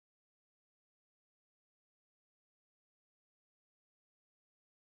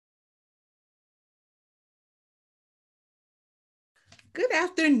Good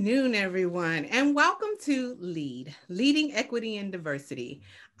afternoon, everyone, and welcome to Leading Equity and Diversity.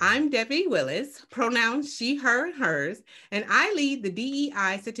 I'm Debbie Willis, pronouns she, her, and hers, and I lead the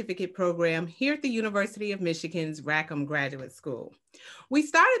DEI certificate program here at the University of Michigan's Rackham Graduate School. We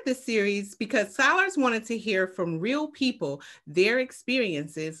started this series because scholars wanted to hear from real people their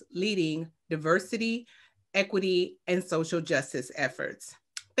experiences leading diversity, equity, and social justice efforts.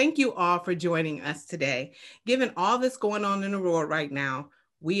 Thank you all for joining us today. Given all that's going on in the world right now,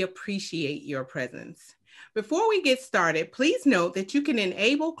 we appreciate your presence. Before we get started, please note that you can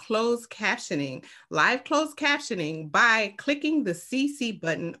enable live closed captioning by clicking the CC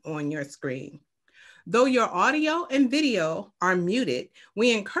button on your screen. Though your audio and video are muted,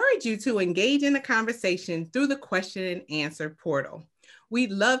 we encourage you to engage in the conversation through the question and answer portal.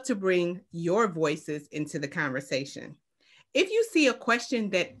 We'd love to bring your voices into the conversation. If you see a question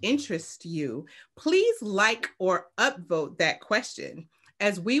that interests you, please like or upvote that question,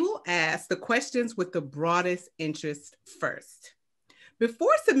 as we will ask the questions with the broadest interest first.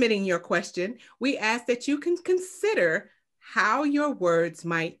 Before submitting your question, we ask that you can consider how your words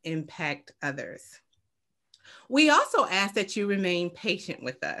might impact others. We also ask that you remain patient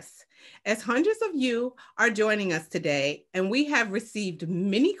with us, as hundreds of you are joining us today, and we have received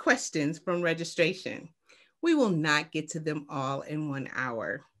many questions from registration. We will not get to them all in 1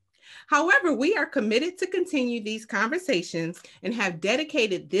 hour. However, we are committed to continue these conversations and have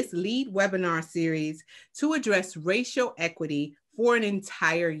dedicated this lead webinar series to address racial equity for an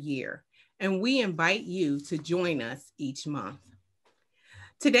entire year, and we invite you to join us each month.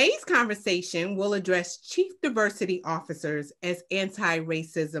 Today's conversation will address Chief Diversity Officers as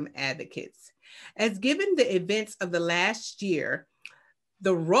anti-racism advocates. As given the events of the last year,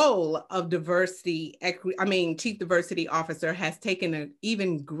 the role of Chief Diversity Officer has taken an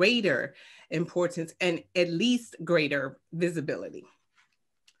even greater importance and at least greater visibility.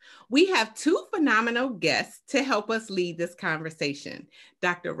 We have two phenomenal guests to help us lead this conversation,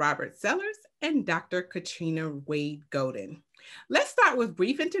 Dr. Robert Sellers and Dr. Katrina Wade Godin. Let's start with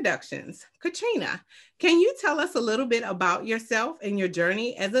brief introductions. Katrina, can you tell us a little bit about yourself and your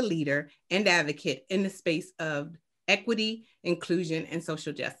journey as a leader and advocate in the space of equity, inclusion, and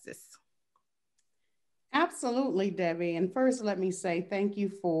social justice? Absolutely, Debbie. And first, let me say thank you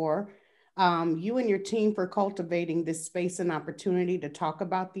for you and your team for cultivating this space and opportunity to talk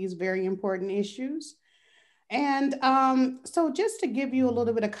about these very important issues. And so just to give you a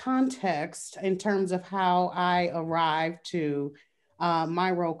little bit of context in terms of how I arrived to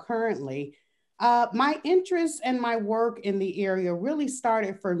my role currently, my interest and my work in the area really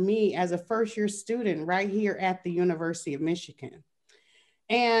started for me as a first-year student right here at the University of Michigan.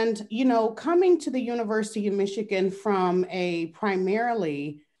 And, coming to the University of Michigan from a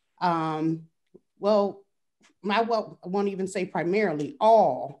primarily, well, I won't even say primarily,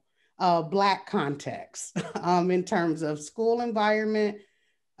 all Black context in terms of school environment,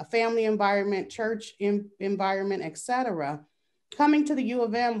 a family environment, church environment, et cetera. Coming to the U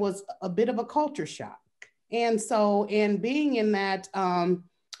of M was a bit of a culture shock. And so, in being in that,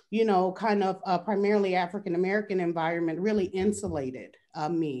 kind of primarily African-American environment really insulated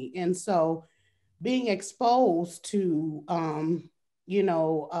me. And so being exposed to,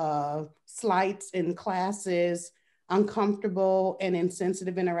 slights in classes, uncomfortable and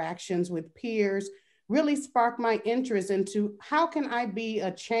insensitive interactions with peers really sparked my interest into how can I be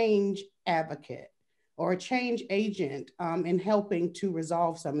a change advocate or a change agent in helping to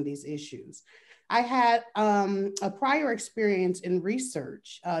resolve some of these issues. I had a prior experience in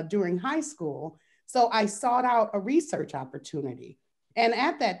research during high school, so I sought out a research opportunity. And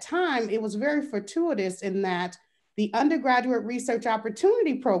at that time, it was very fortuitous in that the undergraduate research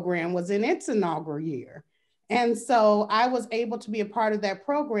opportunity program was in its inaugural year. And so I was able to be a part of that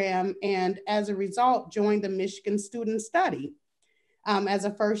program, and as a result, joined the Michigan Student Study as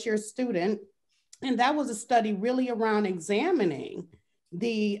a first-year student. And that was a study really around examining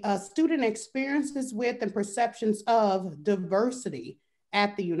the student experiences with and perceptions of diversity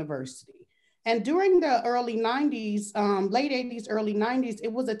at the university. And during the early 90s, late 80s, early 90s,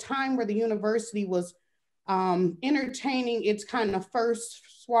 it was a time where the university was entertaining its kind of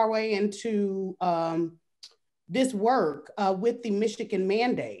first soiree into this work with the Michigan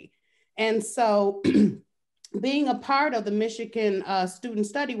Mandate. And so being a part of the Michigan Student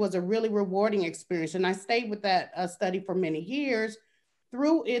Study was a really rewarding experience. And I stayed with that study for many years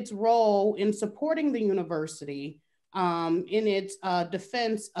through its role in supporting the university in its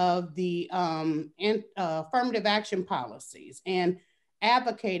defense of the affirmative action policies and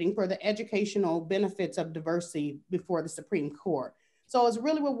advocating for the educational benefits of diversity before the Supreme Court. So it's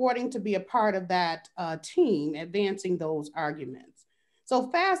really rewarding to be a part of that team advancing those arguments. So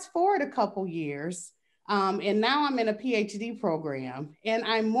fast forward a couple years, and now I'm in a PhD program, and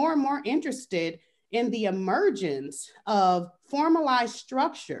I'm more and more interested in the emergence of formalized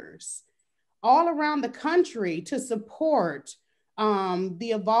structures all around the country to support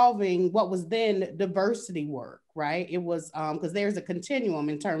the evolving what was then diversity work, right? It was because there's a continuum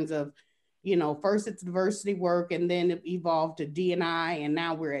in terms of, first it's diversity work, and then it evolved to D&I, and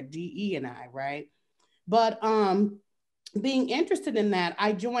now we're at DE&I, right? But being interested in that,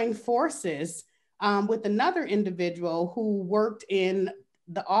 I joined forces with another individual who worked in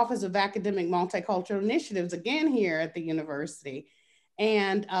the Office of Academic Multicultural Initiatives, again here at the university.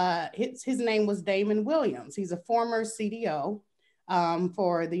 And his name was Damon Williams. He's a former CDO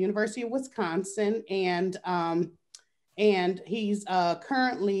for the University of Wisconsin, and he's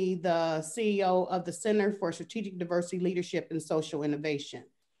currently the CEO of the Center for Strategic Diversity Leadership and Social Innovation.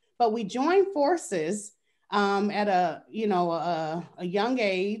 But we joined forces at a young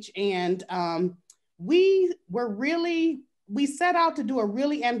age, and we set out to do a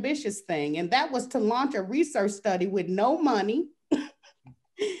really ambitious thing, and that was to launch a research study with no money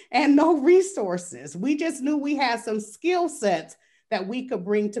and no resources. We just knew we had some skill sets that we could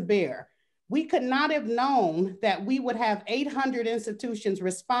bring to bear. We could not have known that we would have 800 institutions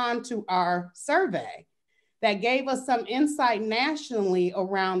respond to our survey that gave us some insight nationally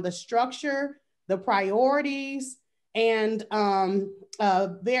around the structure, the priorities, and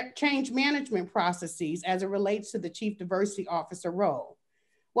their change management processes as it relates to the Chief Diversity Officer role.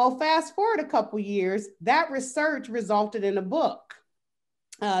 Well, fast forward a couple years, that research resulted in a book,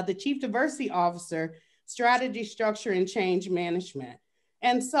 The Chief Diversity Officer, Strategy, Structure, and Change Management.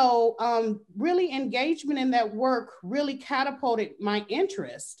 And so really engagement in that work really catapulted my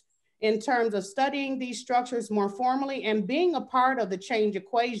interest in terms of studying these structures more formally and being a part of the change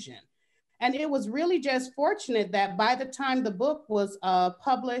equation. And it was really just fortunate that by the time the book was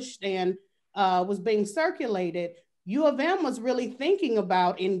published and was being circulated, U of M was really thinking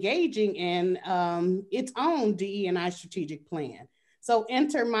about engaging in its own DE&I strategic plan. So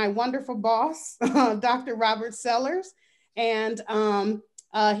enter my wonderful boss, Dr. Robert Sellers, and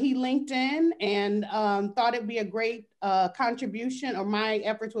he linked in and thought it'd be a great contribution, or my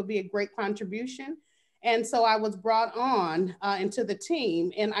efforts would be a great contribution. And so I was brought on into the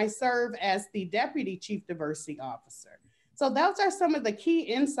team, and I serve as the Deputy Chief Diversity Officer. So those are some of the key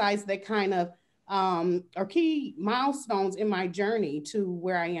insights that kind of are key milestones in my journey to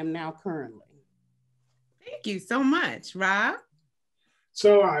where I am now currently. Thank you so much, Rob.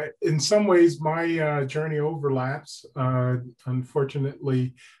 So in some ways, my journey overlaps.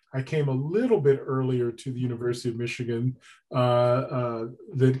 Unfortunately, I came a little bit earlier to the University of Michigan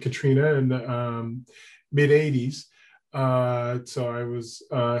than Katrina in the mid-'80s. So I was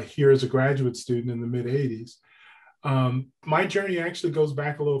here as a graduate student in the mid-'80s. My journey actually goes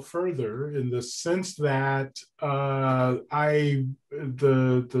back a little further in the sense that the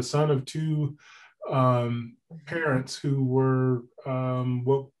son of two parents who were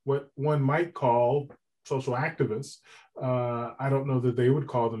what one might call social activists. I don't know that they would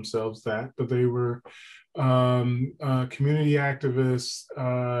call themselves that, but they were community activists.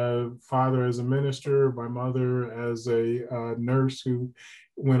 Father as a minister, my mother as a nurse who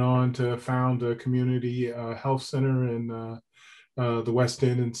went on to found a community health center in the West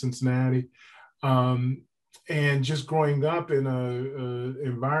End in Cincinnati. And just growing up in an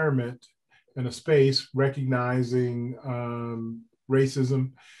environment, in a space, recognizing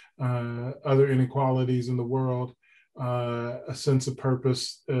racism, other inequalities in the world, a sense of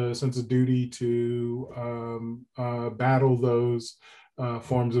purpose, a sense of duty to battle those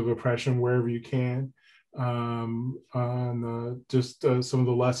forms of oppression wherever you can. Just some of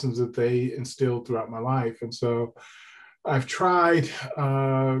the lessons that they instilled throughout my life. And so I've tried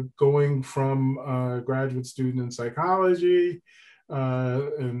going from graduate student in psychology,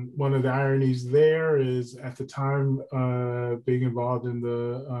 and one of the ironies there is at the time being involved in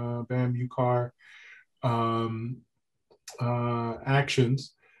the BAM UCAR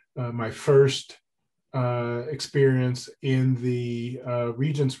actions, my first experience in the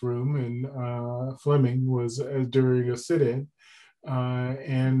Regents Room in Fleming was during a sit-in.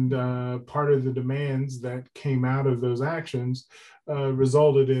 And part of the demands that came out of those actions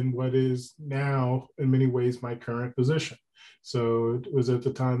resulted in what is now, in many ways, my current position. So it was at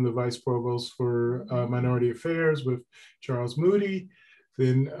the time the Vice Provost for Minority Affairs with Charles Moody,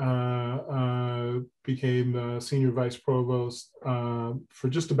 then became Senior Vice Provost for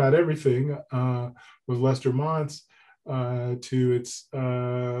just about everything with Lester Montz to its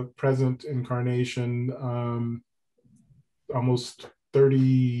present incarnation almost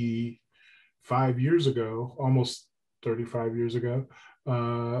 35 years ago,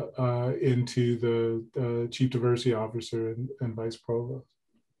 into the Chief Diversity Officer and Vice Provost.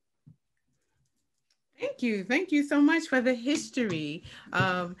 Thank you. Thank you so much for the history.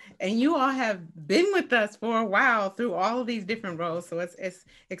 And you all have been with us for a while through all of these different roles. So it's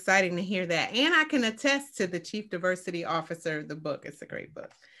exciting to hear that. And I can attest to the Chief Diversity Officer, the book. It's a great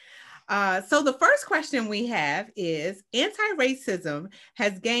book. So the first question we have is, anti-racism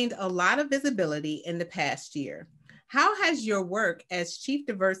has gained a lot of visibility in the past year. How has your work as Chief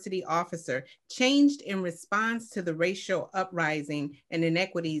Diversity Officer changed in response to the racial uprising and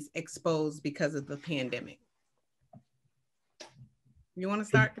inequities exposed because of the pandemic? You want to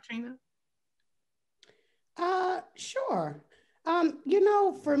start, Katrina? Sure.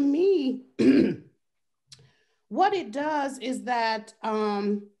 For me, what it does is that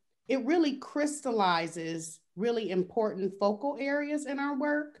it really crystallizes really important focal areas in our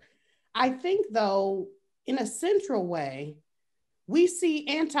work. I think, though, in a central way, we see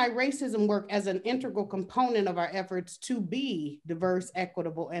anti-racism work as an integral component of our efforts to be diverse,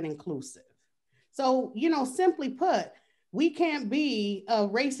 equitable, and inclusive. So, simply put, we can't be a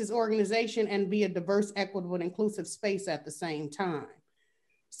racist organization and be a diverse, equitable, and inclusive space at the same time.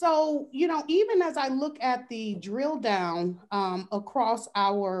 So, even as I look at the drill down across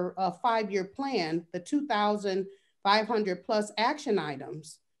our 5-year plan, the 2,500 plus action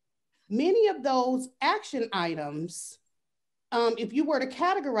items, many of those action items, if you were to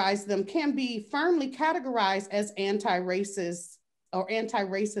categorize them, can be firmly categorized as anti-racist or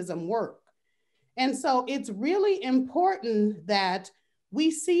anti-racism work. And so it's really important that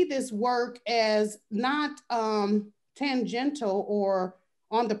we see this work as not tangential or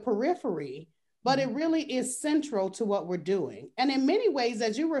on the periphery, but it really is central to what we're doing. And in many ways,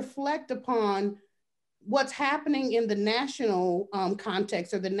 as you reflect upon what's happening in the national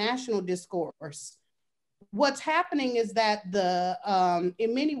context or the national discourse, what's happening is that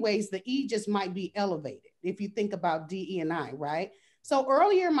in many ways, the E just might be elevated if you think about DE&I, right? So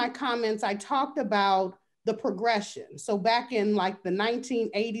earlier in my comments, I talked about the progression. So back in like the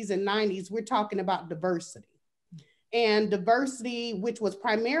 1980s and 90s, we're talking about diversity. And diversity, which was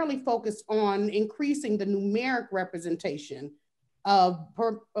primarily focused on increasing the numeric representation of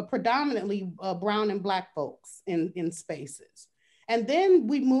predominantly brown and Black folks in spaces. And then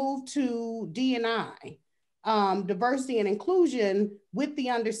we moved to D&I, diversity and inclusion, with the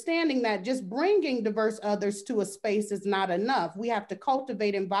understanding that just bringing diverse others to a space is not enough. We have to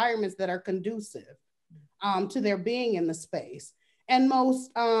cultivate environments that are conducive to their being in the space. And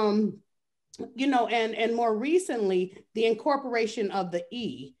most, and more recently, the incorporation of the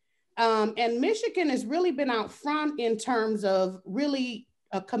E. And Michigan has really been out front in terms of really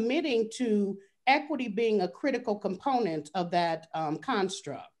committing to equity being a critical component of that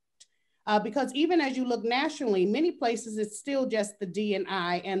construct. Because even as you look nationally, many places it's still just the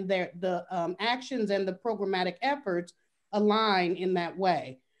D&I, and the actions and the programmatic efforts align in that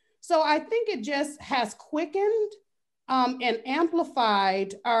way. So I think it just has quickened and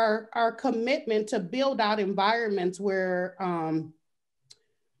amplified our commitment to build out environments where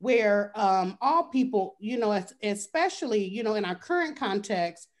all people, especially, in our current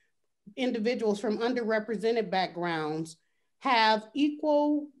context, individuals from underrepresented backgrounds have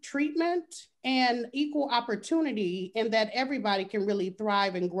equal treatment and equal opportunity, and that everybody can really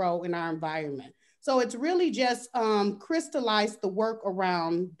thrive and grow in our environment. So it's really just crystallized the work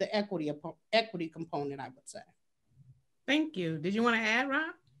around the equity component, I would say. Thank you. Did you want to add,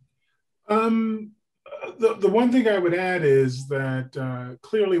 Rob? The one thing I would add is that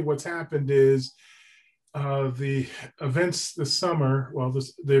clearly what's happened is the events this summer,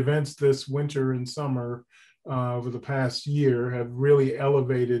 the events this winter and summer over the past year have really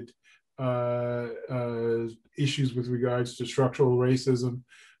elevated issues with regards to structural racism,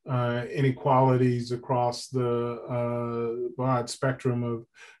 inequalities across the broad spectrum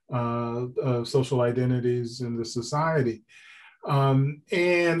of social identities in the society.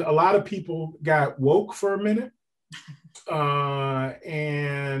 And a lot of people got woke for a minute,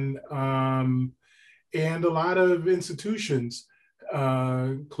 and a lot of institutions,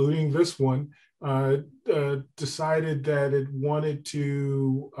 including this one, decided that it wanted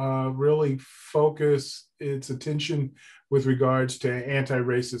to really focus its attention with regards to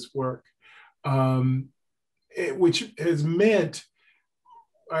anti-racist work, which has meant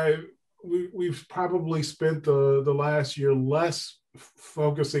we've probably spent the last year less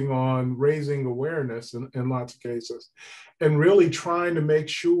focusing on raising awareness in lots of cases, and really trying to make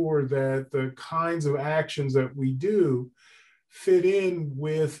sure that the kinds of actions that we do fit in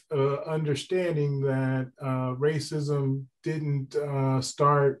with understanding that racism didn't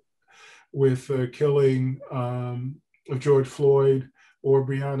start with killing of George Floyd or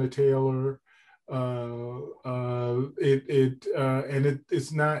Breonna Taylor.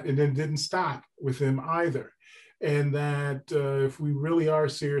 It's not, and it didn't stop with them either. And that if we really are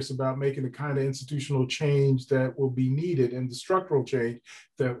serious about making the kind of institutional change that will be needed and the structural change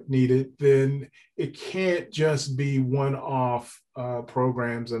that needed, then it can't just be one-off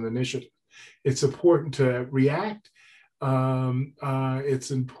programs and initiatives. It's important to react.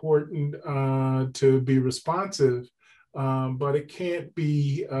 It's important to be responsive, but it can't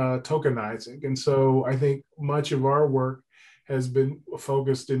be tokenizing. And so I think much of our work has been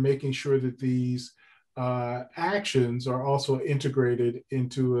focused in making sure that these actions are also integrated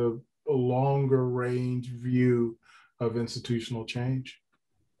into a longer range view of institutional change.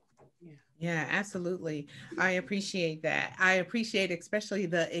 Yeah, absolutely. I appreciate that. I appreciate especially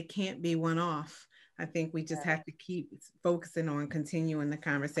the it can't be one off. I think we just have to keep focusing on continuing the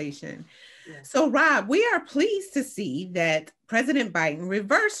conversation. So, Rob, we are pleased to see that President Biden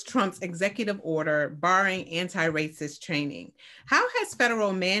reversed Trump's executive order barring anti-racist training. How has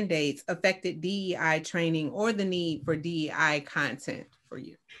federal mandates affected DEI training or the need for DEI content for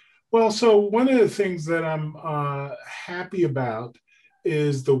you? Well, so one of the things that I'm happy about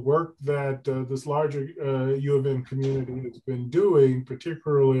is the work that this larger U of M community has been doing,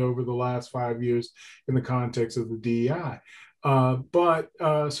 particularly over the last 5 years in the context of the DEI.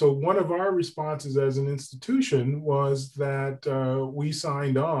 So one of our responses as an institution was that we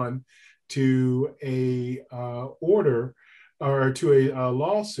signed on to a order or to a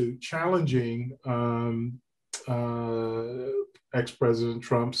lawsuit challenging ex-President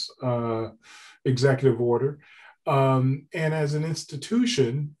Trump's executive order. And as an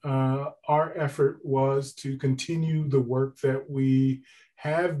institution, our effort was to continue the work that we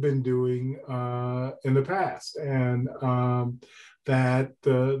have been doing in the past. And that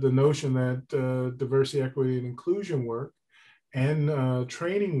the notion that diversity, equity, and inclusion work and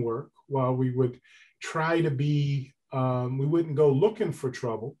training work, while we would try to be, we wouldn't go looking for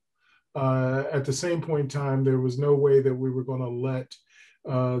trouble, at the same point in time, there was no way that we were going to let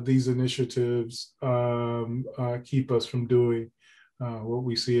these initiatives keep us from doing what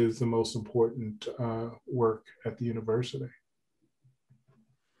we see as the most important work at the university.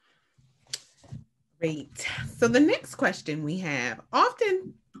 Great. So the next question we have,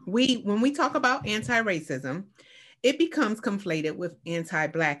 often when we talk about anti-racism, it becomes conflated with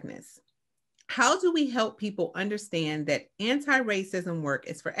anti-Blackness. How do we help people understand that anti-racism work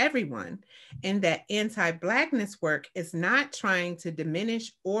is for everyone and that anti-Blackness work is not trying to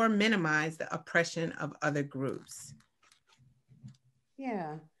diminish or minimize the oppression of other groups?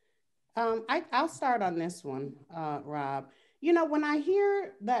 Yeah, I'll start on this one, Rob. You know, when I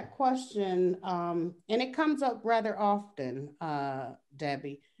hear that question, and it comes up rather often,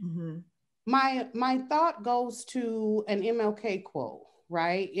 Debbie, my thought goes to an MLK quote,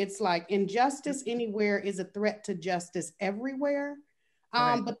 right? It's like injustice anywhere is a threat to justice everywhere.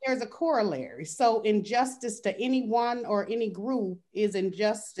 But there's a corollary. So injustice to anyone or any group is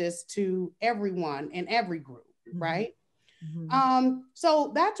injustice to everyone and every group, right?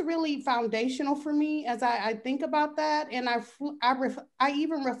 So that's really foundational for me as I think about that. And I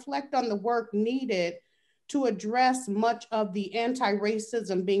even reflect on the work needed to address much of the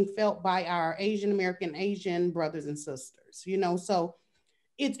anti-racism being felt by our Asian brothers and sisters, you know. So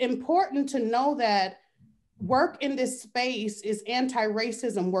it's important to know that work in this space is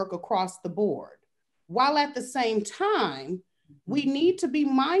anti-racism work across the board, while at the same time, we need to be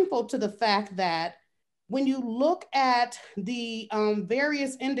mindful to the fact that when you look at the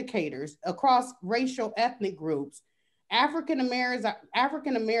various indicators across racial ethnic groups, African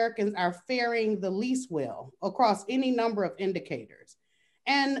Americans are faring the least well across any number of indicators,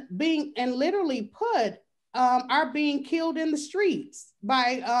 and literally put are being killed in the streets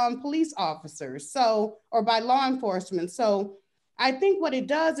by police officers, or by law enforcement. So I think what it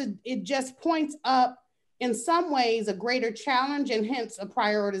does is it just points up in some ways a greater challenge and hence a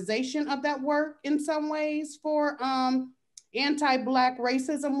prioritization of that work in some ways for anti-Black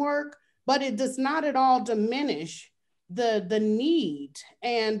racism work, but it does not at all diminish the need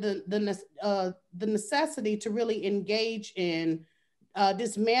and the necessity to really engage in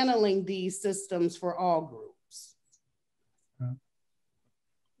dismantling these systems for all groups.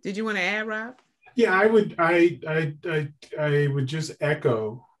 Did you want to add, Rob? Yeah, I would just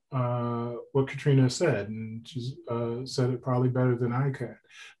echo what Katrina said, and she's said it probably better than I could.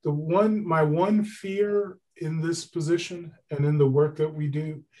 My one fear in this position and in the work that we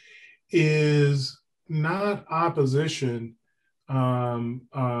do is not opposition from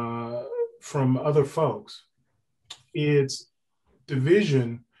other folks. It's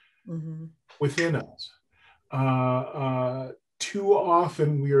division within us. too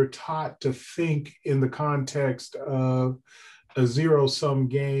often we are taught to think in the context of a zero-sum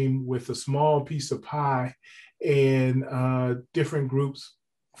game with a small piece of pie and different groups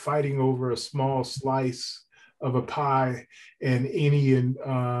fighting over a small slice of a pie, and any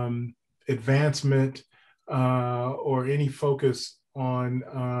advancement or any focus on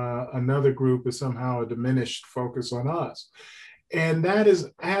another group is somehow a diminished focus on us. And that is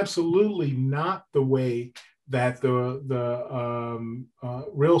absolutely not the way that the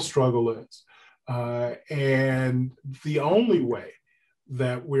real struggle is. And the only way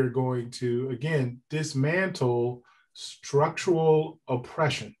that we're going to, again, dismantle structural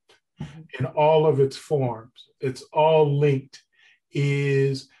oppression in all of its forms, it's all linked,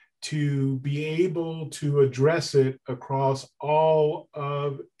 is to be able to address it across all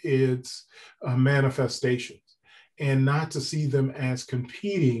of its manifestations, and not to see them as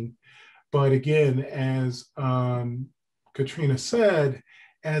competing, but again, as Katrina said,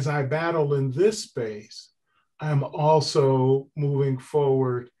 as I battle in this space, I'm also moving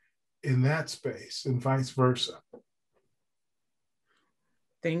forward in that space and vice versa.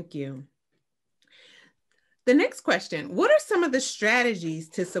 Thank you. The next question, what are some of the strategies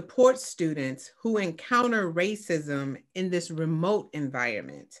to support students who encounter racism in this remote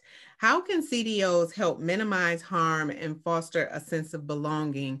environment? How can CDOs help minimize harm and foster a sense of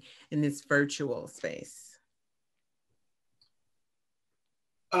belonging in this virtual space?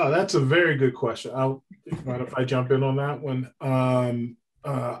 Oh, that's a very good question. Mind if I jump in on that one?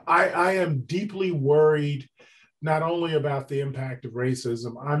 I am deeply worried not only about the impact of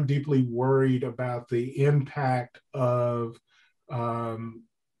racism, I'm deeply worried about the impact of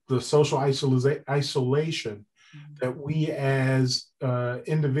the social isolation that we as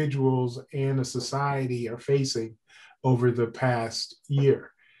individuals and a society are facing over the past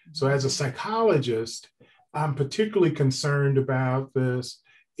year. So as a psychologist, I'm particularly concerned about this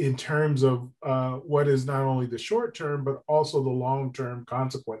in terms of what is not only the short term, but also the long-term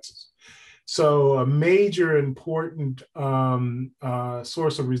consequences. So a major important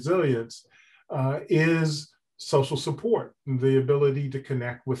source of resilience is social support, the ability to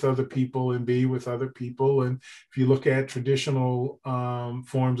connect with other people and be with other people. And if you look at traditional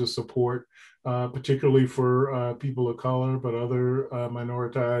forms of support, particularly for people of color, but other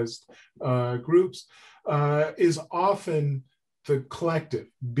minoritized groups, is often the collective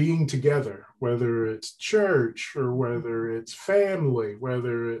being together, whether it's church or whether it's family,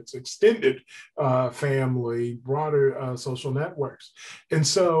 whether it's extended family, broader social networks. And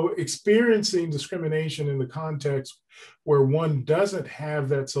so experiencing discrimination in the context where one doesn't have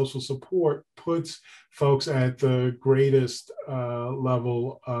that social support puts folks at the greatest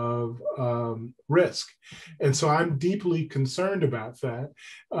level of risk. And so I'm deeply concerned about that.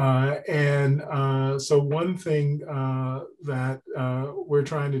 So one thing that we're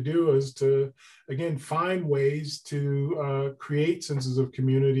trying to do is to, again, find ways to create senses of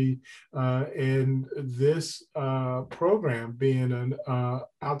community, and this program being an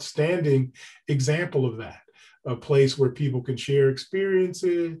outstanding example of that. A place where people can share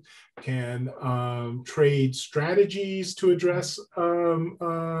experiences, can trade strategies to address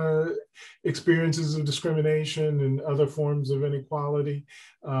experiences of discrimination and other forms of inequality,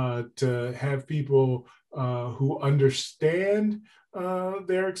 to have people who understand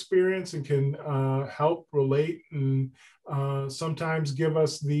their experience and can help relate and sometimes give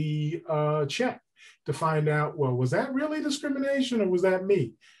us the check to find out, well, was that really discrimination or was that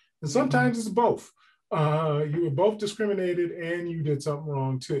me? And sometimes it's both. You were both discriminated and you did something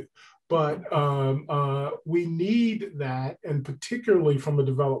wrong too. But we need that, and particularly from a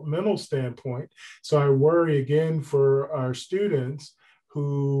developmental standpoint. So I worry again for our students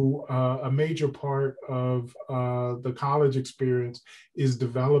who a major part of the college experience is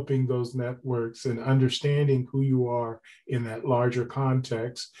developing those networks and understanding who you are in that larger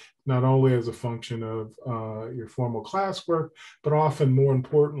context, not only as a function of your formal classwork, but often more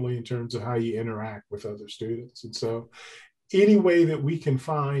importantly in terms of how you interact with other students. And so any way that we can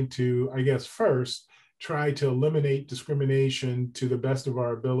find to, I guess, first, try to eliminate discrimination to the best of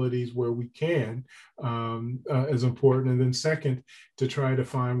our abilities where we can is important. And then second, to try to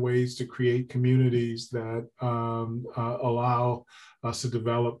find ways to create communities that allow us to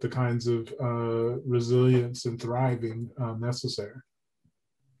develop the kinds of resilience and thriving necessary.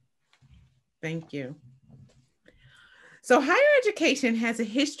 Thank you. So higher education has a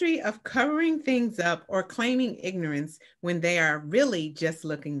history of covering things up or claiming ignorance when they are really just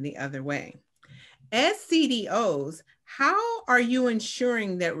looking the other way. As CDOs, how are you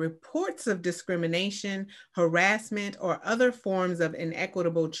ensuring that reports of discrimination, harassment, or other forms of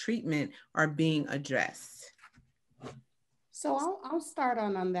inequitable treatment are being addressed? So I'll start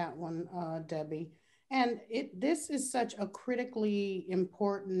on that one, Debbie. And this is such a critically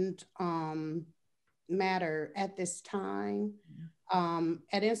important matter at this time,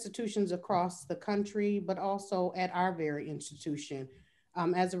 at institutions across the country, but also at our very institution,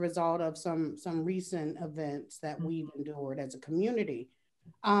 as a result of some recent events that we've endured as a community.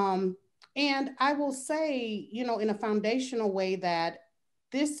 Um, and I will say, you know, in a foundational way, that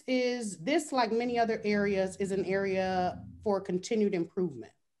this, like many other areas, is an area for continued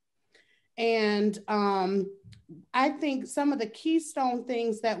improvement. And I think some of the keystone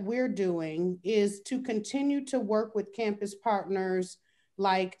things that we're doing is to continue to work with campus partners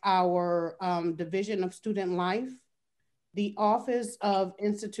like our Division of Student Life, the Office of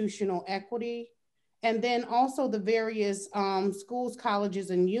Institutional Equity, and then also the various schools, colleges,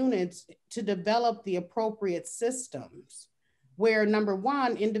 and units to develop the appropriate systems where, number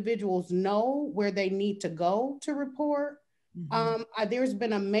one, individuals know where they need to go to report. There's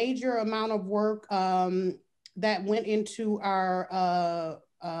been a major amount of work that went into our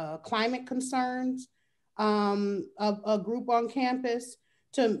climate concerns, a group on campus,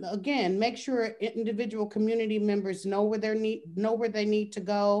 to again make sure individual community members know where they need to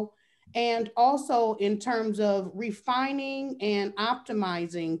go, and also in terms of refining and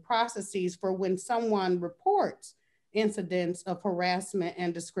optimizing processes for when someone reports incidents of harassment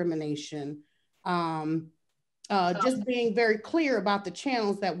and discrimination. Just being very clear about the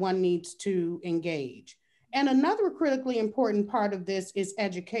channels that one needs to engage. And another critically important part of this is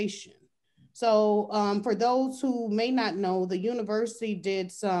education. So for those who may not know, the university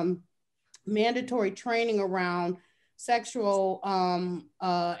did some mandatory training around sexual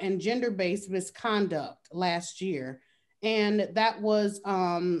and gender-based misconduct last year. And that was,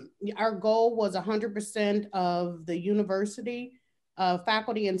 our goal was 100% of the university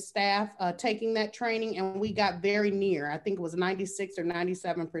faculty and staff taking that training, and we got very near. I think it was 96 or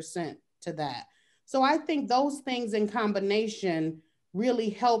 97% to that. So I think those things in combination really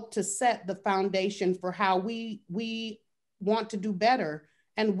help to set the foundation for how we want to do better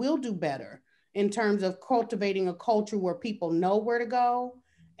and will do better in terms of cultivating a culture where people know where to go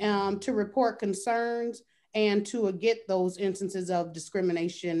to report concerns and to get those instances of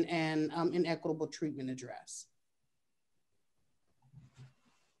discrimination and inequitable treatment addressed.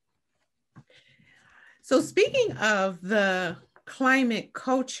 So speaking of the climate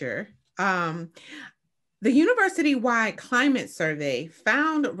culture, the university-wide climate survey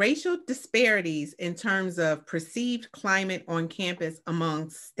found racial disparities in terms of perceived climate on campus among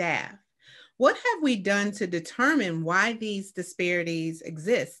staff. What have we done to determine why these disparities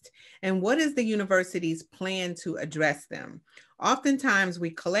exist? And what is the university's plan to address them? Oftentimes we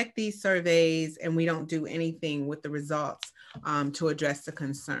collect these surveys and we don't do anything with the results to address the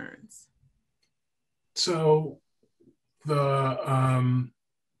concerns. So the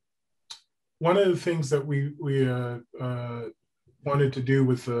one of the things that we wanted to do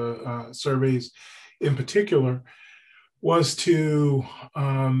with the surveys in particular was to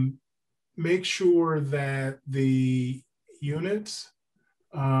make sure that the units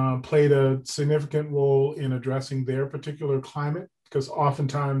played a significant role in addressing their particular climate, because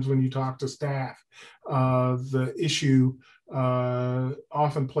oftentimes when you talk to staff, the issue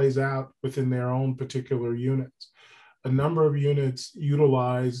often plays out within their own particular units. A number of units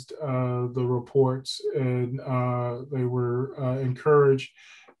utilized the reports, and they were encouraged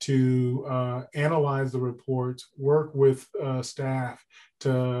to analyze the reports, work with staff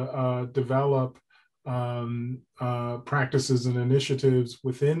to develop practices and initiatives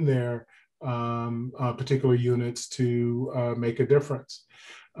within their particular units to make a difference.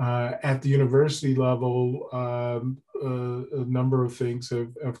 At the university level, a number of things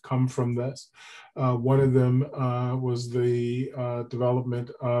have come from this. One of them was the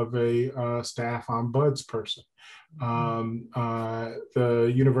development of a staff ombudsperson.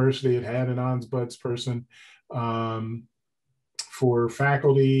 The university had an ombudsperson for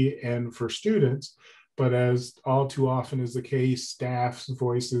faculty and for students, but as all too often is the case, staff's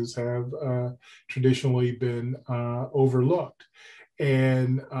voices have traditionally been overlooked.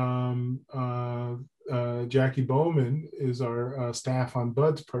 And Jackie Bowman is our staff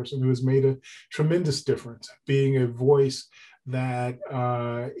ombudsperson, who has made a tremendous difference, being a voice that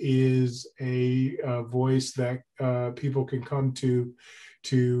is a voice that people can come to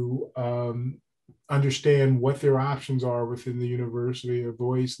understand what their options are within the university, a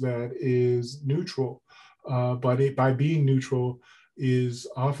voice that is neutral, but by being neutral is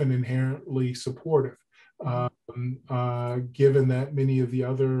often inherently supportive. Given that many of the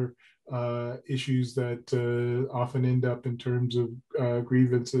other issues that often end up in terms of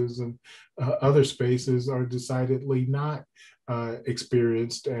grievances and other spaces are decidedly not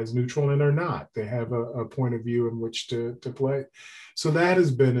experienced as neutral, and are not. They have a point of view in which to play. So that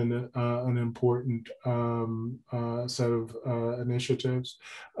has been an important set of initiatives.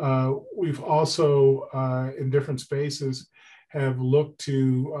 We've also, in different spaces, have looked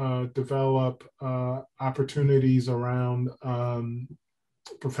to develop opportunities around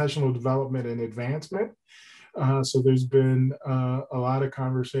professional development and advancement. So there's been a lot of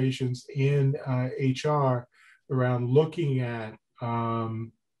conversations in HR around looking at our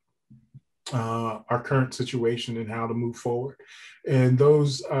current situation and how to move forward. And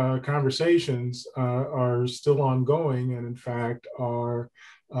those conversations are still ongoing, and in fact are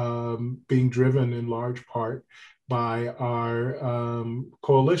being driven in large part by our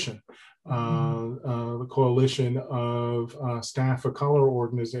coalition. The coalition of staff of color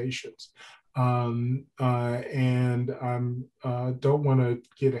organizations. And I don't want to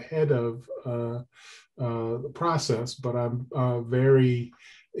get ahead of the process, but I'm very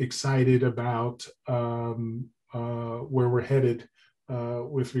excited about where we're headed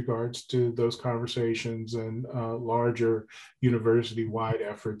with regards to those conversations and larger university-wide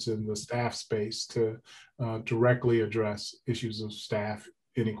efforts in the staff space to directly address issues of staff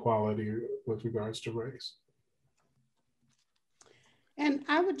inequality with regards to race. And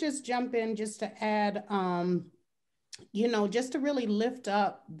I would just jump in just to add, just to really lift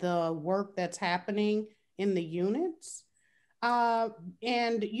up the work that's happening in the units. And,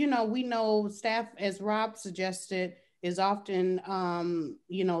 we know staff, as Rob suggested, is often,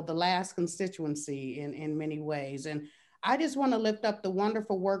 the last constituency in many ways. And I just want to lift up the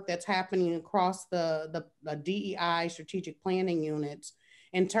wonderful work that's happening across the DEI strategic planning units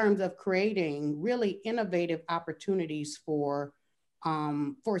in terms of creating really innovative opportunities for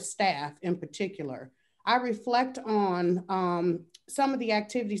staff in particular. I reflect on some of the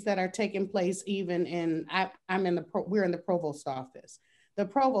activities that are taking place even in, we're in the provost office.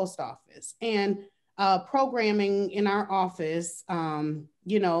 And programming in our office,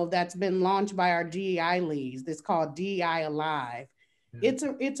 that's been launched by our DEI leads. It's called DEI Alive. Yeah.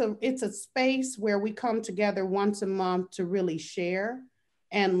 It's a space where we come together once a month to really share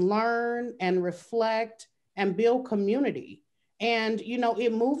and learn and reflect and build community. And,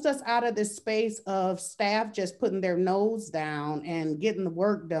 it moves us out of this space of staff just putting their nose down and getting the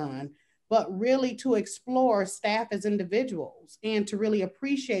work done, but really to explore staff as individuals and to really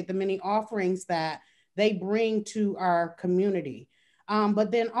appreciate the many offerings that they bring to our community.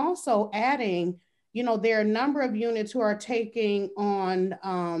 But then also adding, there are a number of units who are taking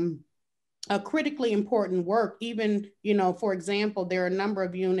on a critically important work. Even, for example, there are a number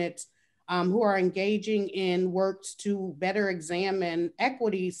of units who are engaging in works to better examine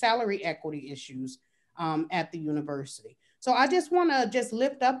salary equity issues at the university. So I just want to just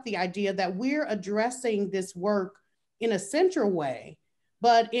lift up the idea that we're addressing this work in a central way,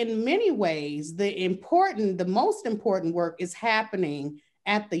 but in many ways, the most important work is happening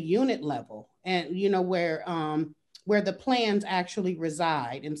at the unit level, and where the plans actually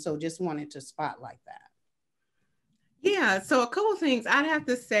reside. And so just wanted to spotlight that. Yeah, so a couple of things I'd have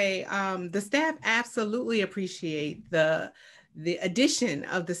to say. The staff absolutely appreciate the addition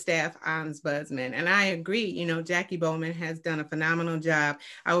of the staff ombudsman. And I agree, Jackie Bowman has done a phenomenal job.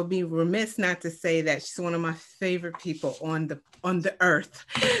 I would be remiss not to say that she's one of my favorite people on the earth.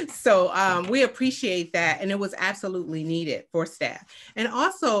 So we appreciate that. And it was absolutely needed for staff. And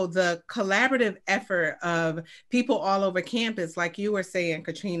also the collaborative effort of people all over campus, like you were saying,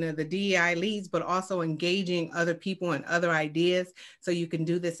 Katrina, the DEI leads, but also engaging other people and other ideas. So you can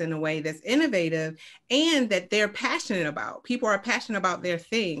do this in a way that's innovative and that they're passionate about. People are passionate about their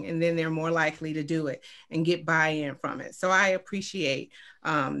thing, and then they're more likely to do it and get buy-in from it. So I appreciate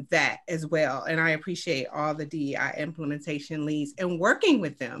that as well. And I appreciate all the DEI implementation leads, and working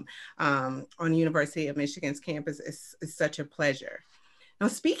with them on University of Michigan's campus is such a pleasure. Now,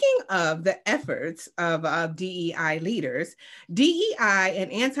 speaking of the efforts of DEI leaders, DEI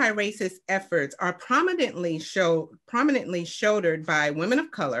and anti-racist efforts are prominently shouldered by women of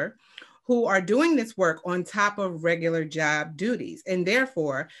color who are doing this work on top of regular job duties, and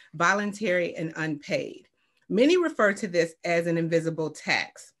therefore voluntary and unpaid. Many refer to this as an invisible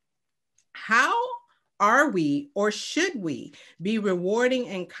tax. How are we, or should we, be rewarding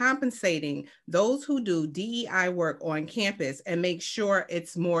and compensating those who do DEI work on campus and make sure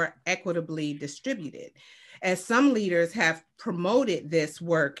it's more equitably distributed, as some leaders have promoted this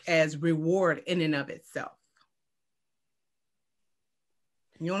work as reward in and of itself?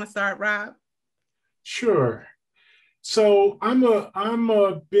 You want to start, Rob? Sure. So I'm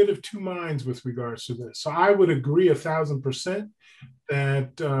a bit of two minds with regards to this. So I would agree 1,000%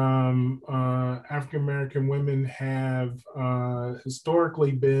 that African American women have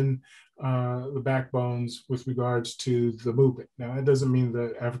historically been the backbones with regards to the movement. Now, that doesn't mean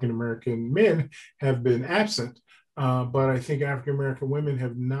that African American men have been absent, but I think African American women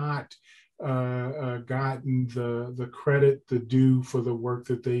have not gotten the credit, the due for the work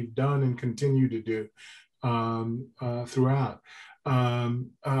that they've done and continue to do throughout.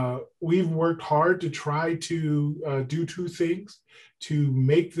 We've worked hard to try to do two things to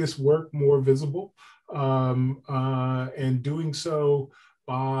make this work more visible, and doing so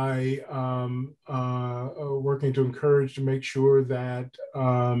by working to encourage to make sure that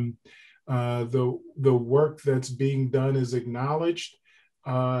the work that's being done is acknowledged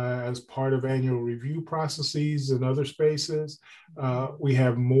as part of annual review processes and other spaces. We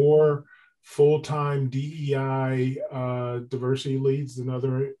have more full-time DEI diversity leads than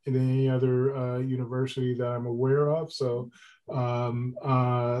any other university that I'm aware of. So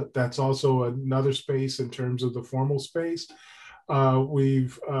that's also another space in terms of the formal space.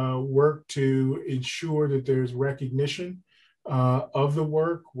 We've worked to ensure that there's recognition of the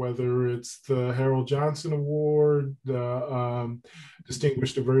work, whether it's the Harold Johnson Award, the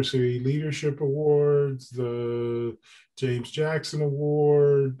Distinguished Diversity Leadership Awards, the James Jackson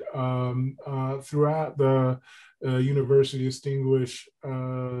Award, throughout the University University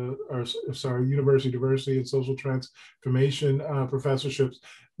Diversity and Social Transformation professorships,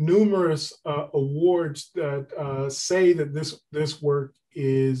 numerous awards that say that this work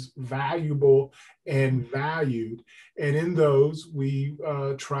is valuable and valued. And in those, we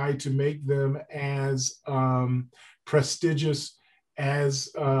try to make them as prestigious as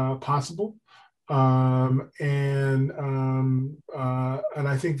possible. And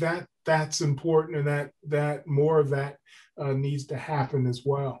I think that that's important, and that more of that needs to happen as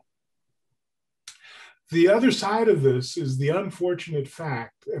well. The other side of this is the unfortunate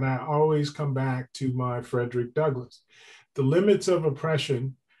fact, and I always come back to my Frederick Douglass: the limits of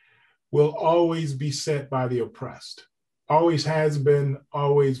oppression will always be set by the oppressed. Always has been,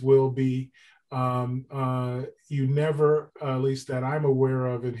 always will be. You never, at least that I'm aware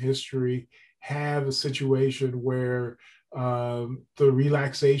of in history, have a situation where the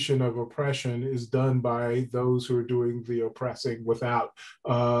relaxation of oppression is done by those who are doing the oppressing without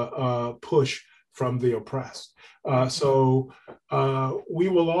push from the oppressed. So we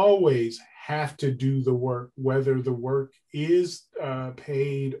will always have to do the work, whether the work is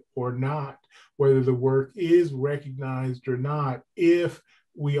paid or not, whether the work is recognized or not, if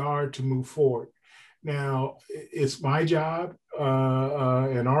we are to move forward. Now, it's my job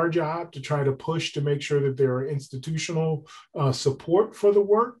and our job to try to push to make sure that there are institutional support for the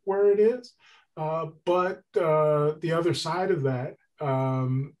work where it is. But the other side of that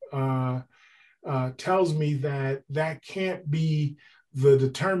tells me that that can't be the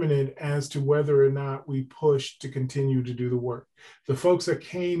determinant as to whether or not we push to continue to do the work. The folks that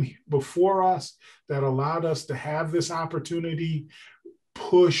came before us that allowed us to have this opportunity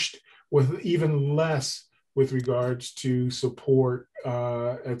pushed with even less with regards to support,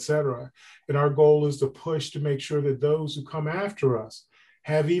 et cetera. And our goal is to push to make sure that those who come after us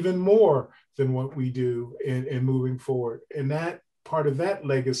have even more than what we do in moving forward. And that part of that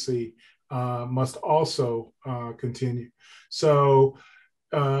legacy must also continue. So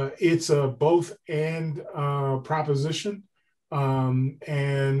it's a both and proposition,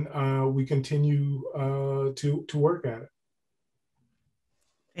 and we continue to work at it.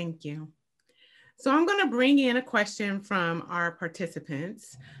 Thank you. So I'm going to bring in a question from our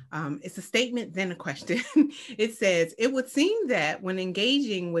participants. It's a statement, then a question. It says, it would seem that when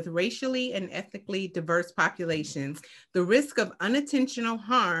engaging with racially and ethnically diverse populations, the risk of unintentional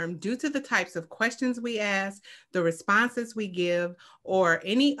harm due to the types of questions we ask, the responses we give, or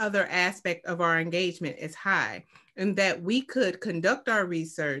any other aspect of our engagement is high, and that we could conduct our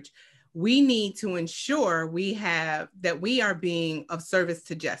research. We need to ensure that we are being of service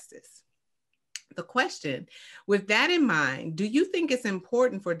to justice. The question, with that in mind, do you think it's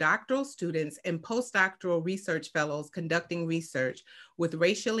important for doctoral students and postdoctoral research fellows conducting research with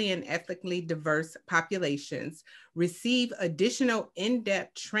racially and ethnically diverse populations receive additional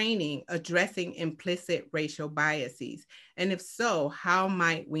in-depth training addressing implicit racial biases? And if so, how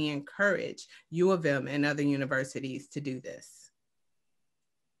might we encourage U of M and other universities to do this?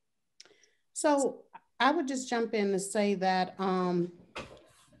 So I would just jump in to say that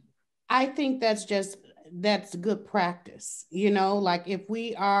I think that's good practice. You know, like if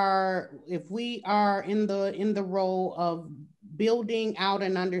we are in the role of building out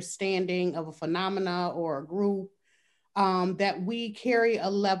an understanding of a phenomena or a group, that we carry a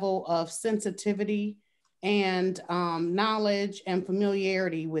level of sensitivity and knowledge and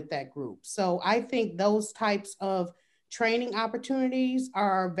familiarity with that group. So I think those types of training opportunities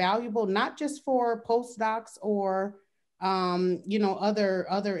are valuable, not just for postdocs or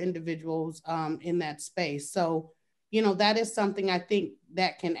other individuals in that space. So that is something I think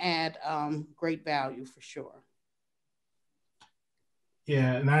that can add great value for sure.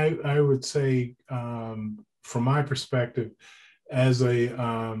 Yeah, and I would say, from my perspective, as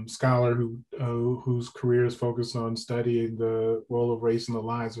a scholar whose career is focused on studying the role of race in the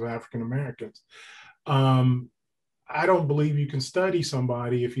lives of African Americans, um, I don't believe you can study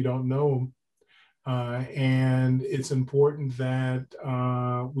somebody if you don't know them. And it's important that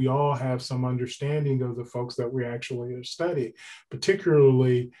we all have some understanding of the folks that we actually are studying,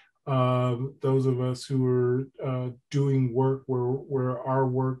 particularly those of us who are doing work where our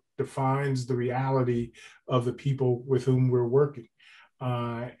work defines the reality of the people with whom we're working.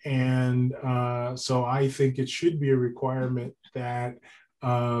 So I think it should be a requirement that,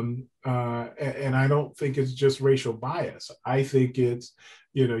 and I don't think it's just racial bias. I think it's,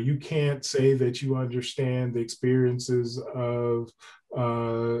 you can't say that you understand the experiences of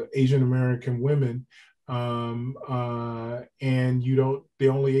Asian American women, and you don't. The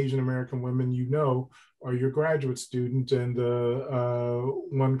only Asian American women you know are your graduate student and the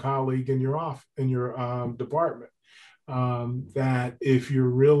one colleague in your department. That if you're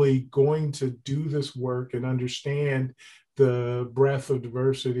really going to do this work and understand the breadth of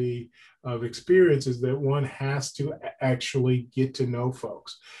diversity of experiences, that one has to actually get to know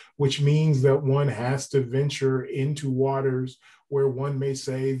folks, which means that one has to venture into waters where one may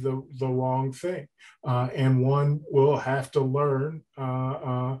say the wrong thing. And one will have to learn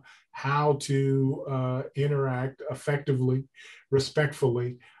how to interact effectively,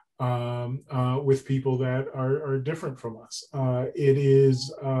 respectfully, with people that are different from us. It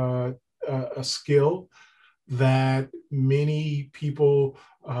is a skill that many people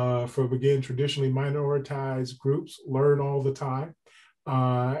from, again, traditionally minoritized groups learn all the time.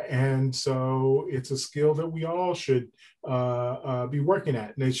 And so it's a skill that we all should be working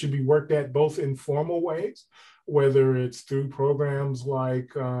at. And it should be worked at both in formal ways, whether it's through programs like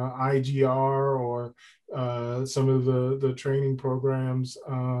IGR or some of the training programs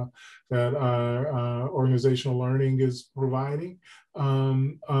that organizational learning is providing.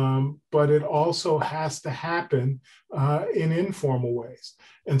 But it also has to happen in informal ways.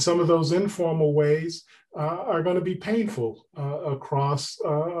 And some of those informal ways are going to be painful across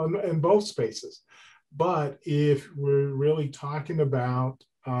in both spaces. But if we're really talking about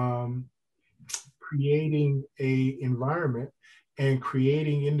creating a environment and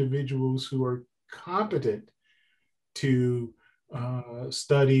creating individuals who are competent to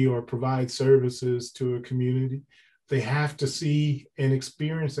study or provide services to a community, they have to see and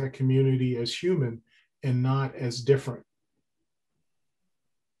experience that community as human and not as different.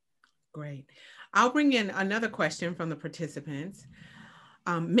 Great. I'll bring in another question from the participants.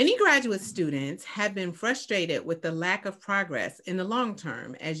 Many graduate students have been frustrated with the lack of progress in the long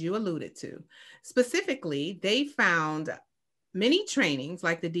term, as you alluded to. Specifically, they found many trainings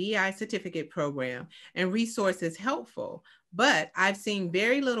like the DEI certificate program and resources helpful, but I've seen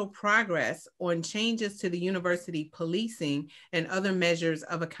very little progress on changes to the university policing and other measures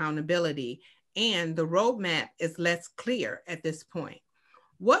of accountability, and the roadmap is less clear at this point.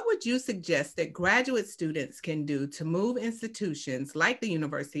 What would you suggest that graduate students can do to move institutions like the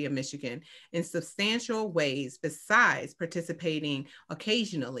University of Michigan in substantial ways besides participating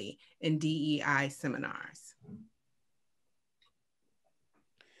occasionally in DEI seminars?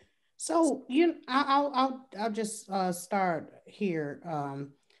 So I'll just start here.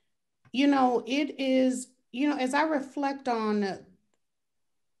 It is, as I reflect on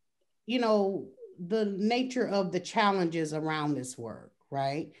the nature of the challenges around this work,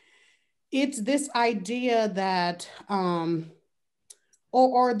 right? It's this idea that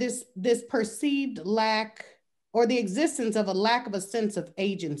or this perceived lack or the existence of a lack of a sense of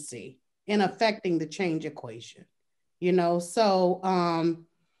agency in affecting the change equation. So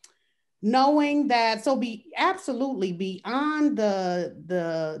knowing that, so be absolutely beyond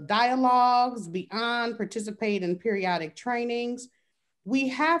the dialogues, beyond participate in periodic trainings, we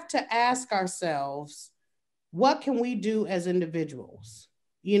have to ask ourselves, what can we do as individuals,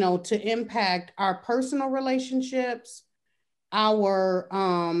 to impact our personal relationships, our,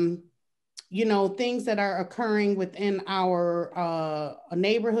 things that are occurring within our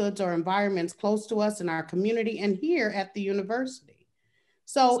neighborhoods or environments close to us in our community and here at the university.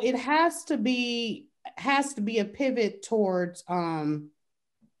 So it has to be a pivot towards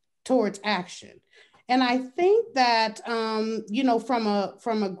action. And I think that, from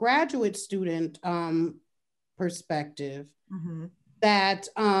a graduate student perspective, Mm-hmm. that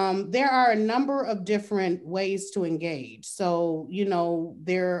there are a number of different ways to engage. So,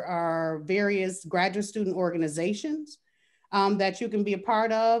 there are various graduate student organizations that you can be a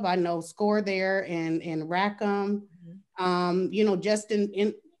part of. I know SCORE there in Rackham, just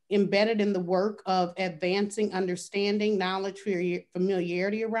embedded in the work of advancing understanding, knowledge,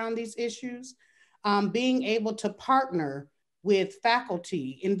 familiarity around these issues, being able to partner with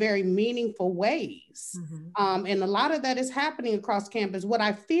faculty in very meaningful ways. Mm-hmm. And a lot of that is happening across campus. What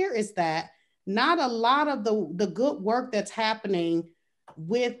I fear is that not a lot of the good work that's happening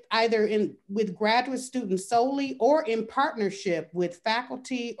with with graduate students solely or in partnership with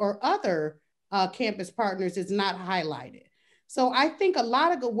faculty or other campus partners is not highlighted. So I think a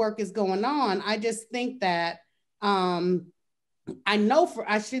lot of good work is going on. I just think that I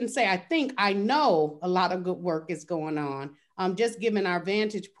shouldn't say I think, I know a lot of good work is going on, just given our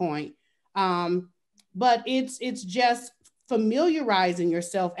vantage point. But it's just familiarizing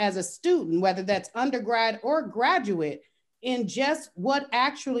yourself as a student, whether that's undergrad or graduate, in just what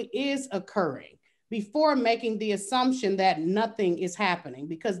actually is occurring before making the assumption that nothing is happening,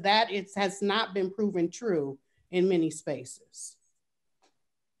 because has not been proven true in many spaces.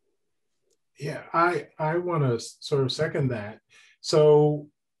 Yeah, I want to sort of second that. So,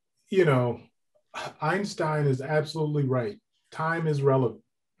 Einstein is absolutely right. Time is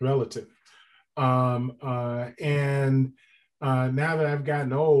relative. And now that I've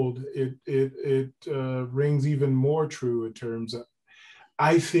gotten old, it rings even more true in terms of,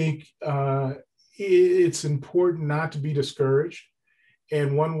 I think it's important not to be discouraged.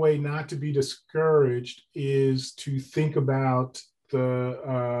 And one way not to be discouraged is to think about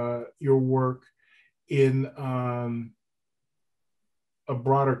your work in a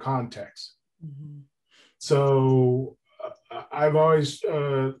broader context. Mm-hmm. So I've always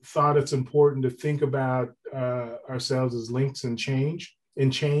thought it's important to think about ourselves as links in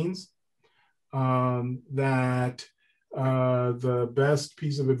chains. That the best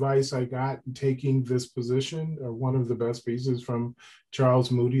piece of advice I got in taking this position, or one of the best pieces from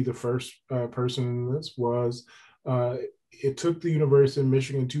Charles Moody, the first person in this, was it took the University of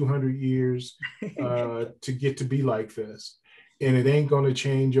Michigan 200 years to get to be like this. And it ain't going to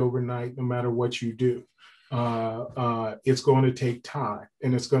change overnight, no matter what you do. It's going to take time,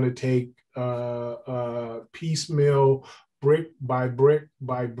 and it's going to take piecemeal, brick by brick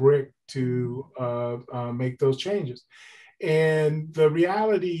by brick, to make those changes. And the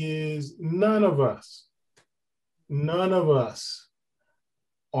reality is none of us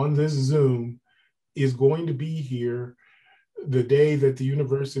on this Zoom is going to be here the day that the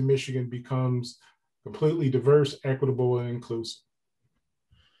University of Michigan becomes completely diverse, equitable, and inclusive.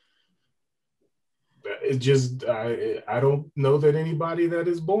 It just, I don't know that anybody that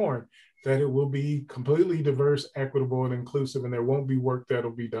is born that it will be completely diverse, equitable, and inclusive, and there won't be work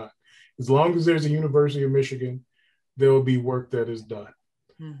that'll be done. As long as there's a University of Michigan, there will be work that is done.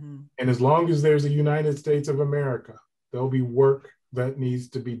 Mm-hmm. And as long as there's a United States of America, there'll be work that needs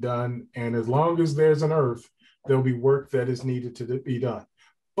to be done. And as long as there's an earth, there'll be work that is needed to be done.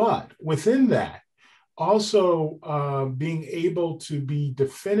 But within that, also being able to be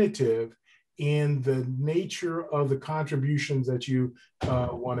definitive in the nature of the contributions that you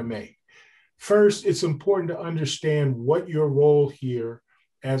want to make. First, it's important to understand what your role here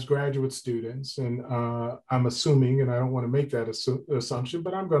as graduate students, and I'm assuming, and I don't want to make that assumption,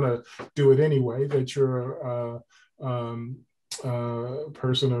 but I'm going to do it anyway, that you're a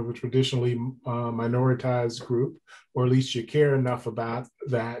person of a traditionally minoritized group, or at least you care enough about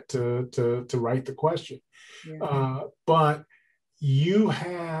that to write the question. Yeah. But you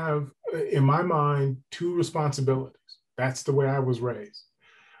have, in my mind, two responsibilities. That's the way I was raised.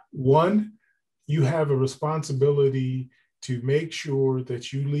 One, you have a responsibility to make sure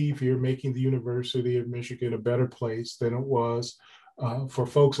that you leave here making the University of Michigan a better place than it was for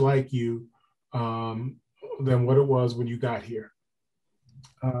folks like you, than what it was when you got here.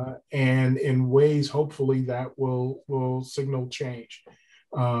 And in ways, hopefully, that will signal change.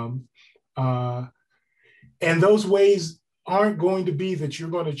 And those ways aren't going to be that you're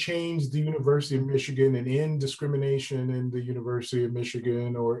going to change the University of Michigan and end discrimination in the University of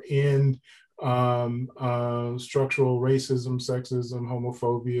Michigan, or end structural racism, sexism,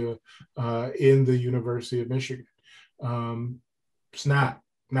 homophobia in the University of Michigan. It's not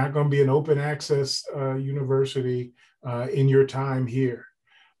going to be an open access university in your time here.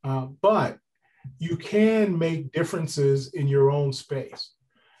 But you can make differences in your own space.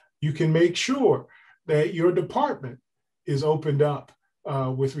 You can make sure that your department is opened up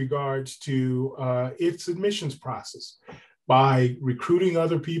with regards to its admissions process by recruiting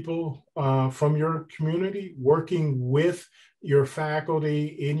other people from your community, working with your faculty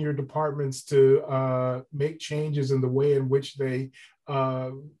in your departments to make changes in the way in which they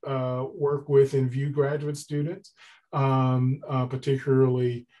work with and view graduate students,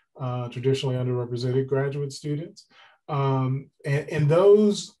 particularly traditionally underrepresented graduate students. And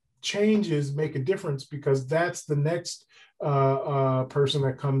those changes make a difference because that's the next person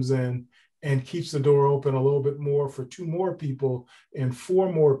that comes in and keeps the door open a little bit more for 2 more people and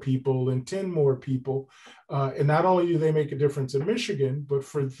 4 more people and 10 more people. And not only do they make a difference in Michigan, but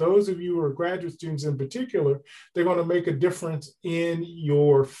for those of you who are graduate students in particular, they're going to make a difference in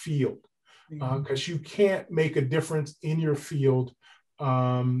your field because you can't make a difference in your field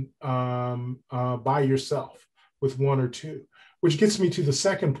by yourself with 1 or 2. Which gets me to the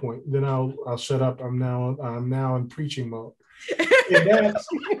second point. Then I'll shut up. I'm now in preaching mode. And that's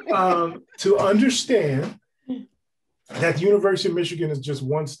to understand that the University of Michigan is just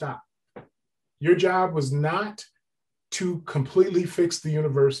one stop. Your job was not to completely fix the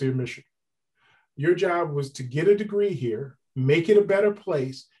University of Michigan. Your job was to get a degree here, make it a better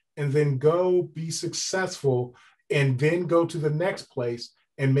place, and then go be successful, and then go to the next place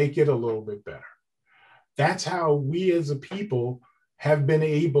and make it a little bit better. That's how we as a people have been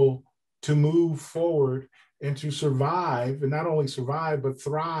able to move forward and to survive, and not only survive, but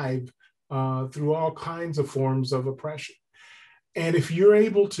thrive through all kinds of forms of oppression. And if you're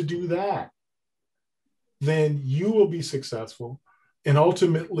able to do that, then you will be successful. And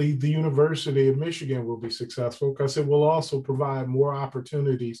ultimately, the University of Michigan will be successful because it will also provide more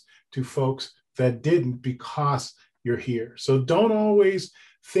opportunities to folks that didn't because you're here. So don't always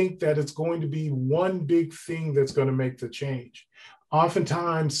think that it's going to be one big thing that's going to make the change.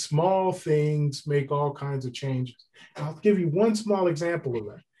 Oftentimes, small things make all kinds of changes. I'll give you one small example of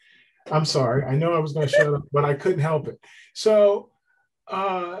that. I'm sorry, I know I was going to shut up, but I couldn't help it. So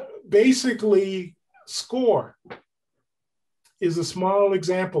basically, SCORE is a small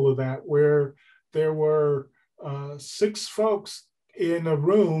example of that, where there were 6 folks in a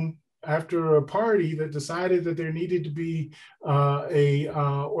room after a party that decided that there needed to be a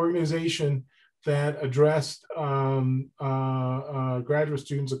organization that addressed graduate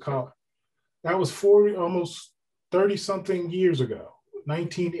students of color. That was almost 30 something years ago,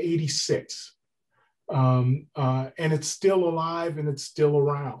 1986. And it's still alive and it's still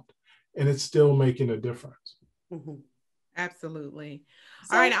around and it's still making a difference. Mm-hmm. Absolutely.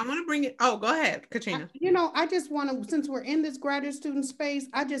 So, all right, I want to bring it. Oh, go ahead, Katrina. I just want to, since we're in this graduate student space,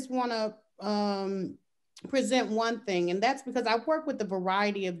 I just want to present one thing, and that's because I've worked with a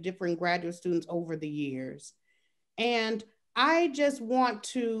variety of different graduate students over the years. And I just want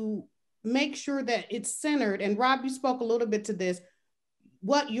to make sure that it's centered, and Rob, you spoke a little bit to this,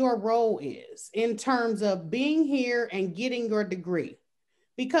 what your role is in terms of being here and getting your degree.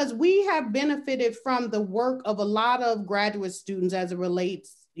 Because we have benefited from the work of a lot of graduate students as it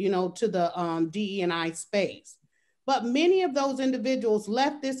relates, to the DE&I space. But many of those individuals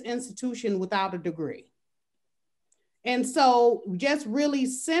left this institution without a degree. And so just really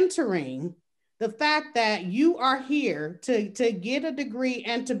centering the fact that you are here to get a degree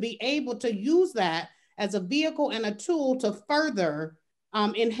and to be able to use that as a vehicle and a tool to further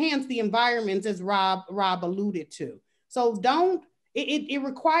enhance the environments, as Rob alluded to. So it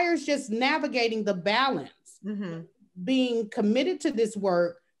requires just navigating the balance, being committed to this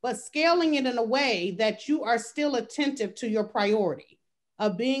work, but scaling it in a way that you are still attentive to your priority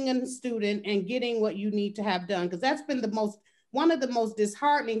of being a student and getting what you need to have done. Because that's been one of the most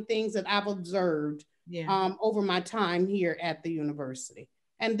disheartening things that I've observed over my time here at the university.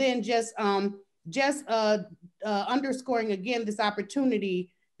 And then just underscoring again this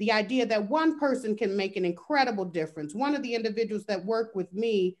opportunity, the idea that one person can make an incredible difference. One of the individuals that worked with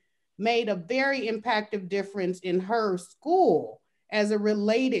me made a very impactful difference in her school as it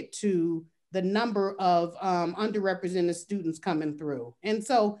related to the number of underrepresented students coming through. And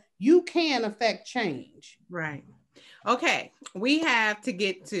so you can affect change. Right. Okay, we have to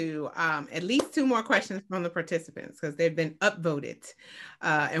get to at least 2 more questions from the participants because they've been upvoted,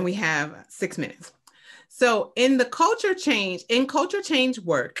 and we have 6 minutes. So in culture change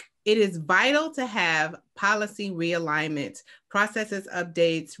work, it is vital to have policy realignment, processes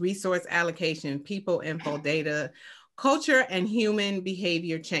updates, resource allocation, people info data, culture and human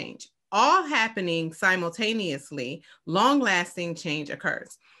behavior change. All happening simultaneously, long-lasting change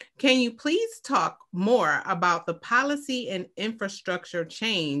occurs. Can you please talk more about the policy and infrastructure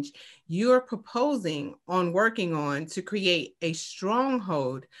change you're proposing on working on to create a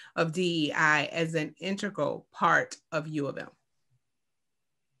stronghold of DEI as an integral part of U of M?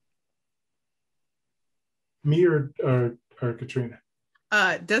 Me or Katrina?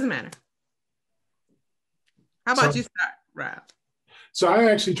 Doesn't matter. How about you start, Rob? So I'm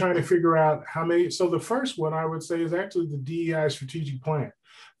actually trying to figure out how many. So the first one I would say is actually the DEI strategic plan.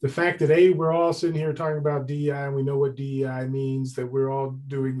 The fact that A, we're all sitting here talking about DEI and we know what DEI means, that we're all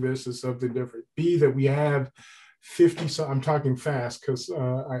doing this is something different. B, that we have 50, so I'm talking fast because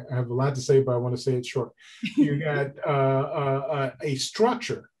I have a lot to say, but I want to say it short. You got a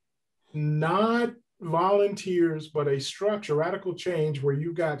structure, not volunteers, but a structure, radical change where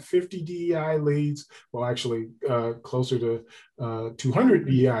you got 50 DEI leads, well, actually closer to 200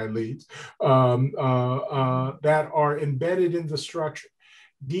 DEI leads that are embedded in the structure.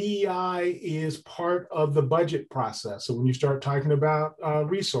 DEI is part of the budget process. So when you start talking about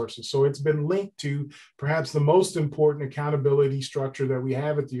resources, so it's been linked to perhaps the most important accountability structure that we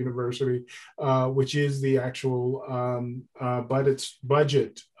have at the university, which is the actual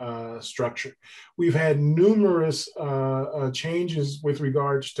budget structure. We've had numerous changes with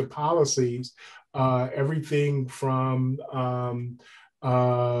regards to policies, everything from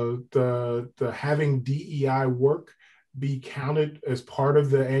the having DEI work be counted as part of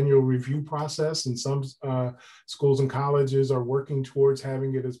the annual review process. And some schools and colleges are working towards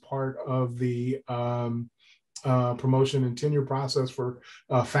having it as part of the promotion and tenure process for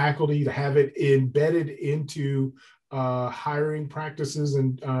faculty, to have it embedded into hiring practices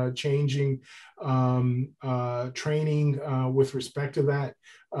and changing training with respect to that,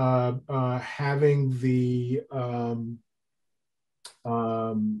 having the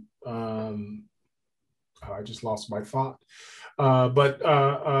I just lost my thought. But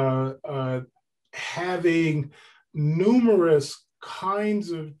having numerous kinds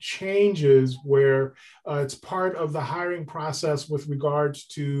of changes where it's part of the hiring process with regards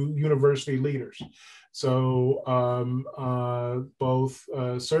to university leaders. So both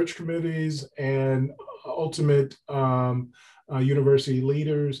search committees and ultimate university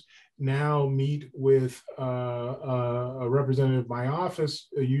leaders now meet with a representative of my office,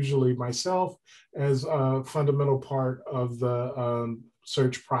 usually myself, as a fundamental part of the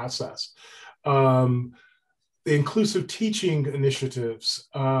search process. The inclusive teaching initiatives,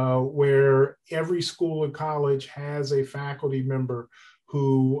 where every school and college has a faculty member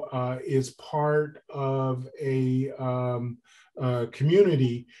who is part of a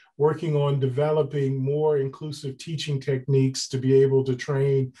community working on developing more inclusive teaching techniques to be able to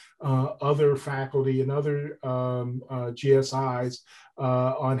train other faculty and other GSIs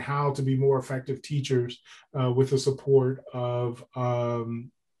on how to be more effective teachers with the support of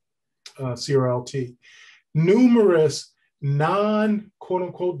CRLT. Numerous non-quote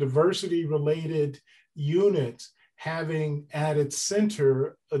unquote diversity related units having at its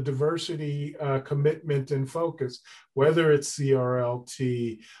center a diversity commitment and focus, whether it's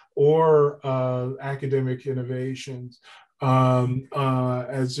CRLT or academic innovations,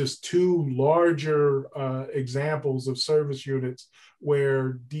 as just two larger examples of service units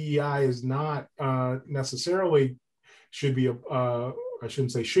where DEI is not necessarily should be I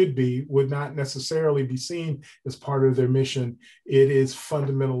shouldn't say should be, would not necessarily be seen as part of their mission. It is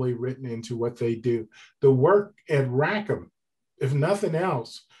fundamentally written into what they do. The work at Rackham, if nothing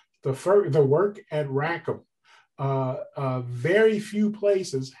else, the work at Rackham, very few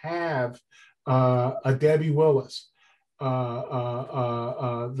places have a Debbie Willis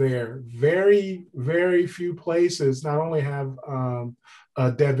there. Very, very few places not only have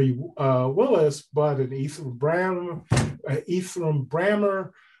Debbie Willis, but an Ephraim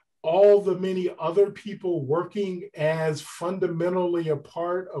Brammer, all the many other people working as fundamentally a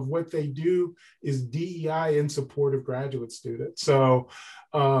part of what they do is DEI in support of graduate students. So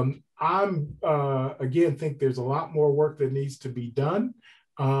I'm again think there's a lot more work that needs to be done.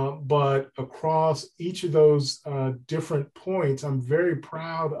 But across each of those different points, I'm very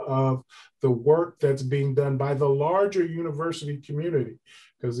proud of the work that's being done by the larger university community.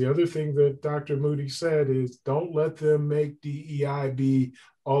 Because the other thing that Dr. Moody said is don't let them make DEI be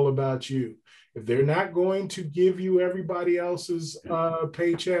all about you. If they're not going to give you everybody else's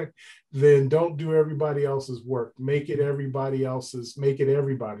paycheck, then don't do everybody else's work. Make it everybody's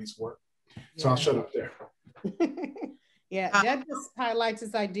work. So I'll shut up there. Yeah, that just highlights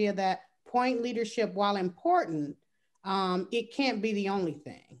this idea that point leadership, while important, it can't be the only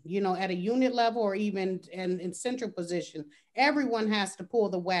thing. You know, at a unit level or even in central position, everyone has to pull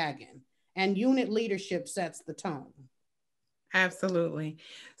the wagon, and unit leadership sets the tone. Absolutely.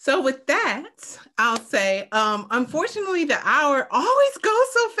 So with that, I'll say, unfortunately, the hour always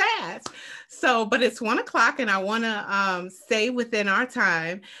goes so fast. So, but it's 1 o'clock and I want to stay within our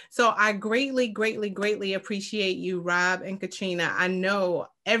time. So I greatly, greatly, greatly appreciate you, Rob and Katrina. I know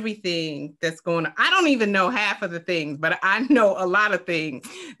everything that's going on. I don't even know half of the things, but I know a lot of things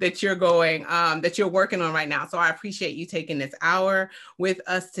that you're working on right now. So I appreciate you taking this hour with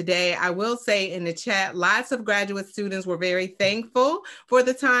us today. I will say in the chat, lots of graduate students were very thankful for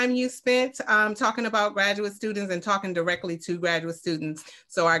the time you spent talking about graduate students and talking directly to graduate students.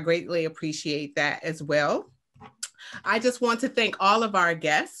 So I greatly appreciate that as well. I just want to thank all of our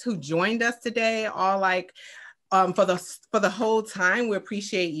guests who joined us today, all like for the whole time. We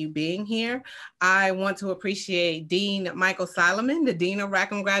appreciate you being here. I want to appreciate Dean Michael Solomon, the Dean of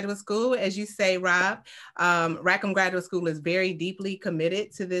Rackham Graduate School. As you say, Rob, Rackham Graduate School is very deeply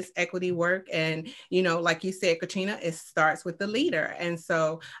committed to this equity work. And, you know, like you said, Katrina, it starts with the leader. And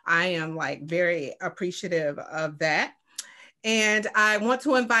so I am like very appreciative of that. And I want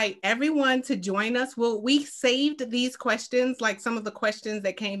to invite everyone to join us. We saved these questions, like some of the questions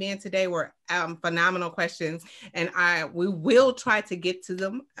that came in today were phenomenal questions, and we will try to get to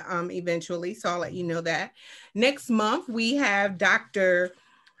them eventually. So I'll let you know that. Next month, we have Dr.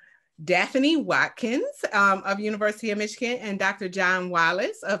 Daphne Watkins of University of Michigan and Dr. John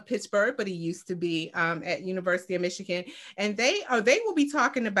Wallace of Pittsburgh, but he used to be at University of Michigan. And they will be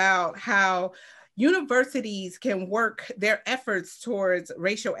talking about how universities can work their efforts towards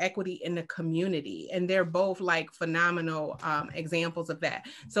racial equity in the community. And they're both like phenomenal examples of that.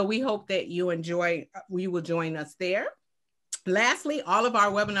 So we hope that you will join us there. Lastly, all of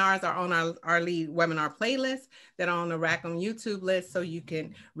our webinars are on our lead webinar playlist that are on the Rackham YouTube list, so you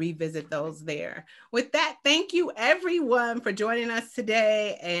can revisit those there. With that, thank you everyone for joining us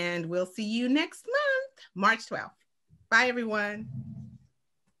today, and we'll see you next month, March 12th. Bye, everyone.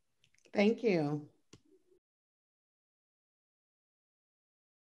 Thank you.